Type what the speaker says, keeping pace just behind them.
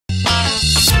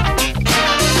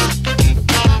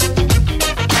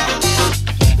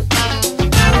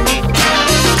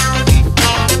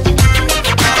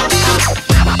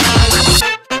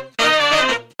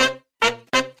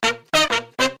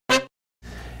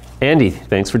Andy,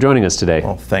 thanks for joining us today.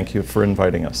 Well, thank you for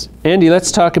inviting us. Andy,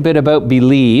 let's talk a bit about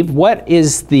Beleave. What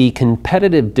is the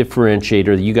competitive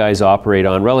differentiator that you guys operate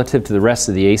on relative to the rest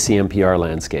of the ACMPR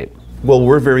landscape? Well,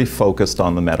 we're very focused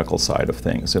on the medical side of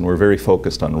things, and we're very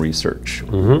focused on research.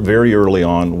 Very early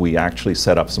on, we actually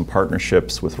set up some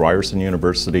partnerships with Ryerson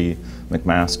University,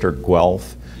 McMaster,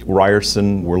 Guelph.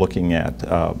 Ryerson, we're looking at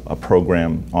a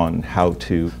program on how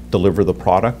to deliver the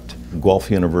product.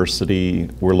 Guelph University,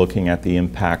 we're looking at the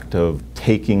impact of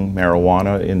taking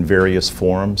marijuana in various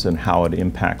forms and how it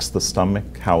impacts the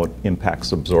stomach, how it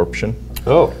impacts absorption.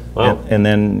 Oh, wow. And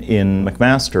then in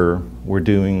McMaster, we're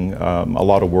doing a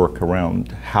lot of work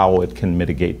around how it can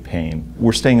mitigate pain.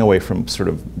 We're staying away from sort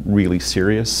of really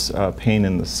serious pain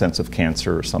in the sense of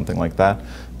cancer or something like that,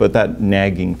 but that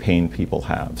nagging pain people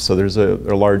have. So there's a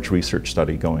large research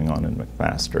study going on in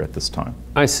McMaster at this time.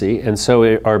 I see. And so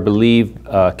are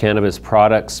Beleave cannabis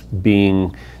products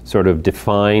being sort of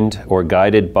defined or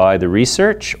guided by the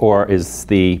research, or is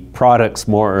the products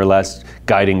more or less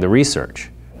guiding the research?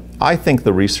 I think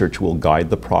the research will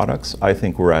guide the products. I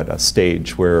think we're at a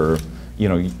stage where, you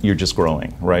know, you're just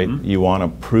growing, right? You want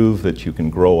to prove that you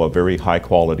can grow a very high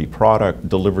quality product,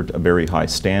 delivered a very high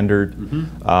standard.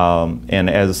 And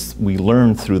as we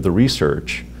learn through the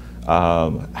research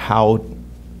how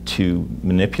to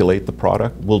manipulate the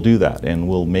product, we'll do that, and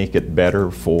we'll make it better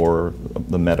for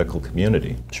the medical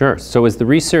community. Sure. So is the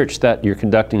research that you're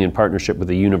conducting in partnership with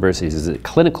the universities, is it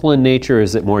clinical in nature, or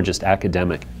is it more just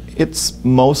academic? It's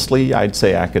mostly, I'd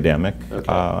say, academic. Okay.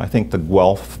 I think the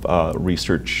Guelph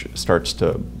research starts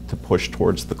to push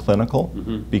towards the clinical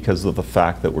because of the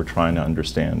fact that we're trying to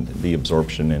understand the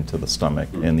absorption into the stomach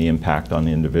and the impact on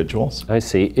the individuals. I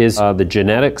see. Is the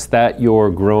genetics that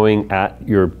you're growing at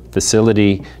your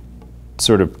facility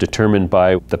sort of determined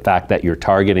by the fact that you're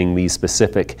targeting these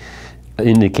specific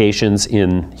indications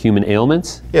in human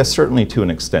ailments? Yes, certainly to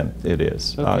an extent it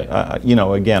is. Okay. You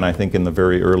know, again, I think in the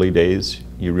very early days,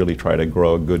 you really try to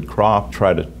grow a good crop,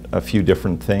 try a few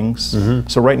different things.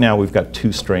 So right now we've got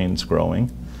 2 strains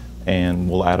growing, and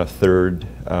we'll add a third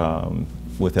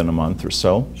within a month or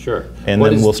so. Sure. And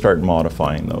then we'll start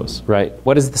modifying those. Right.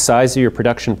 What is the size of your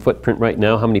production footprint right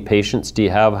now? How many patients do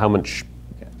you have? How much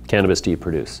cannabis do you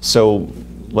produce? So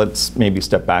let's maybe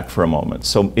step back for a moment.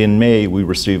 So in May, we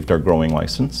received our growing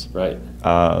license. Right.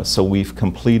 So we've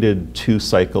completed 2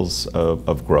 cycles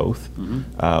of growth.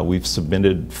 We've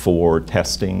submitted for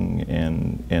testing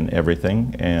and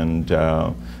everything,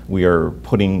 and we are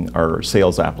putting our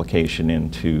sales application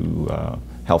into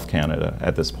Health Canada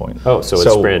at this point. Oh, so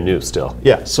it's brand new still.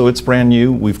 Yeah, so it's brand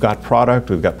new. We've got product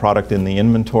in the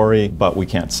inventory, but we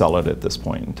can't sell it at this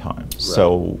point in time. Right.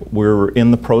 So we're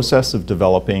in the process of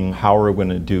developing how we're going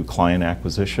to do client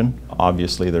acquisition.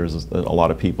 Obviously, there's a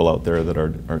lot of people out there that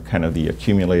are kind of the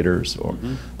accumulators, or,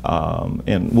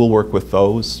 and we'll work with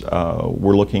those.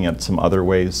 We're looking at some other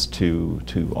ways to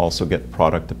also get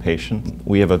product to patient.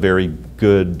 We have a very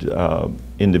good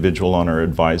individual on our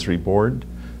advisory board,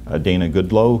 Dana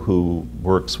Goodlow, who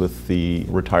works with the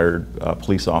retired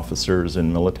police officers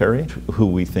and military, who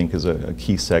we think is a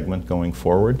key segment going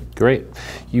forward. Great.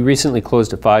 You recently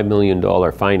closed a $5 million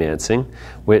financing,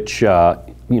 which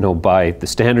you know, by the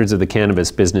standards of the cannabis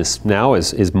business now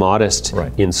is modest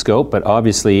in scope, but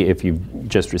obviously if you've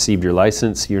just received your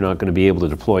license, you're not going to be able to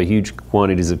deploy huge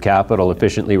quantities of capital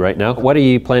efficiently right now. What are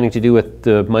you planning to do with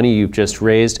the money you've just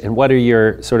raised, and what are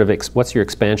your sort of what's your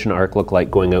expansion arc look like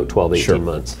going out 12, 18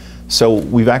 months? So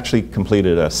we've actually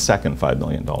completed a second $5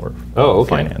 million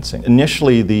financing.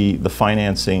 Initially, the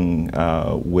financing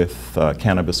with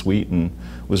Cannabis Wheaton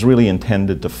was really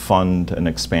intended to fund an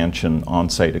expansion,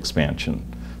 on-site expansion.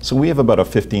 So we have about a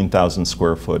 15,000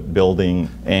 square foot building,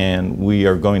 and we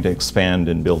are going to expand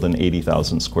and build an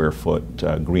 80,000 square foot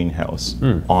greenhouse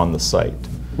on the site.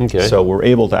 Okay. So we're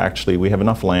able to we have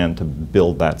enough land to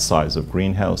build that size of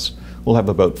greenhouse. We'll have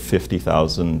about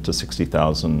 50,000 to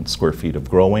 60,000 square feet of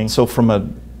growing. So from a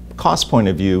cost point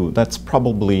of view, that's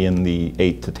probably in the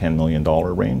 $8 to $10 million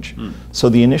range. So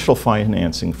the initial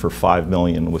financing for $5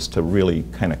 million was to really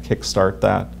kind of kickstart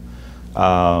that.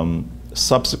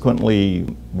 Subsequently,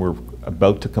 we're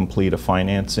about to complete a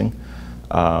financing,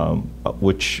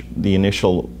 which the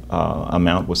initial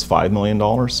amount was $5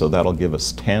 million, so that'll give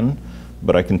us 10.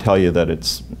 But I can tell you that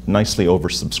it's nicely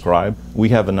oversubscribed. We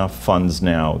have enough funds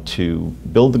now to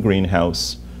build the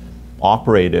greenhouse,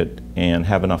 operate it, and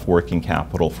have enough working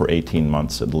capital for 18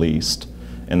 months at least.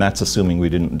 And that's assuming we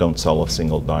don't sell a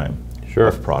single dime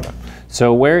of product.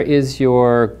 So where is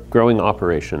your growing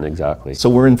operation exactly? So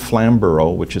we're in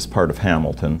Flamborough, which is part of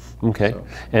Hamilton. Okay.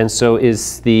 And so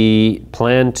is the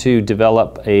plan to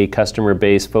develop a customer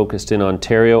base focused in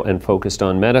Ontario and focused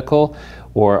on medical,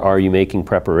 or are you making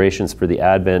preparations for the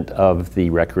advent of the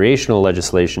recreational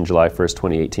legislation July 1st,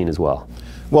 2018 as well?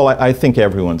 Well, I think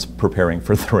everyone's preparing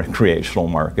for the recreational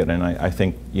market, and I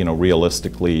think, you know,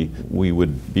 realistically, we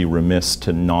would be remiss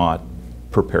to not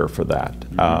prepare for that.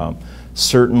 Mm-hmm.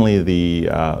 Certainly,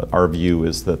 our view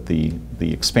is that the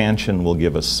expansion will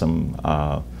give us some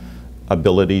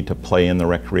ability to play in the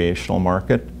recreational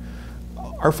market.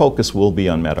 Our focus will be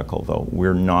on medical, though.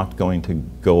 We're not going to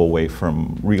go away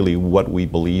from really what we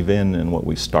believe in and what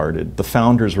we started. The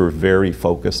founders were very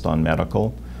focused on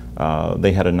medical.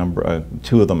 They had a number,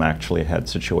 two of them actually had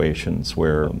situations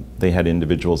where they had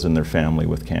individuals in their family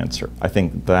with cancer. I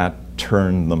think that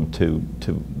turned them to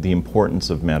the importance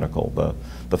of medical,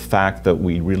 the fact that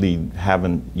we really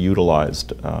haven't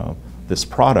utilized this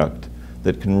product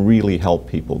that can really help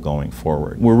people going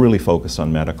forward. We're really focused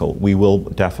on medical. We will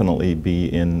definitely be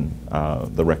in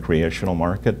the recreational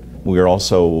market. We're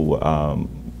also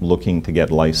looking to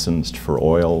get licensed for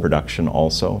oil production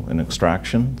also and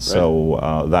extraction. Right.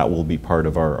 So that will be part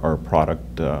of our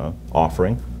product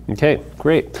offering. Okay,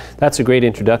 great. That's a great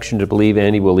introduction to Beleave,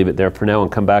 Andy. We'll leave it there for now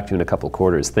and come back to you in a couple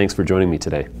quarters. Thanks for joining me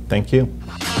today. Thank you.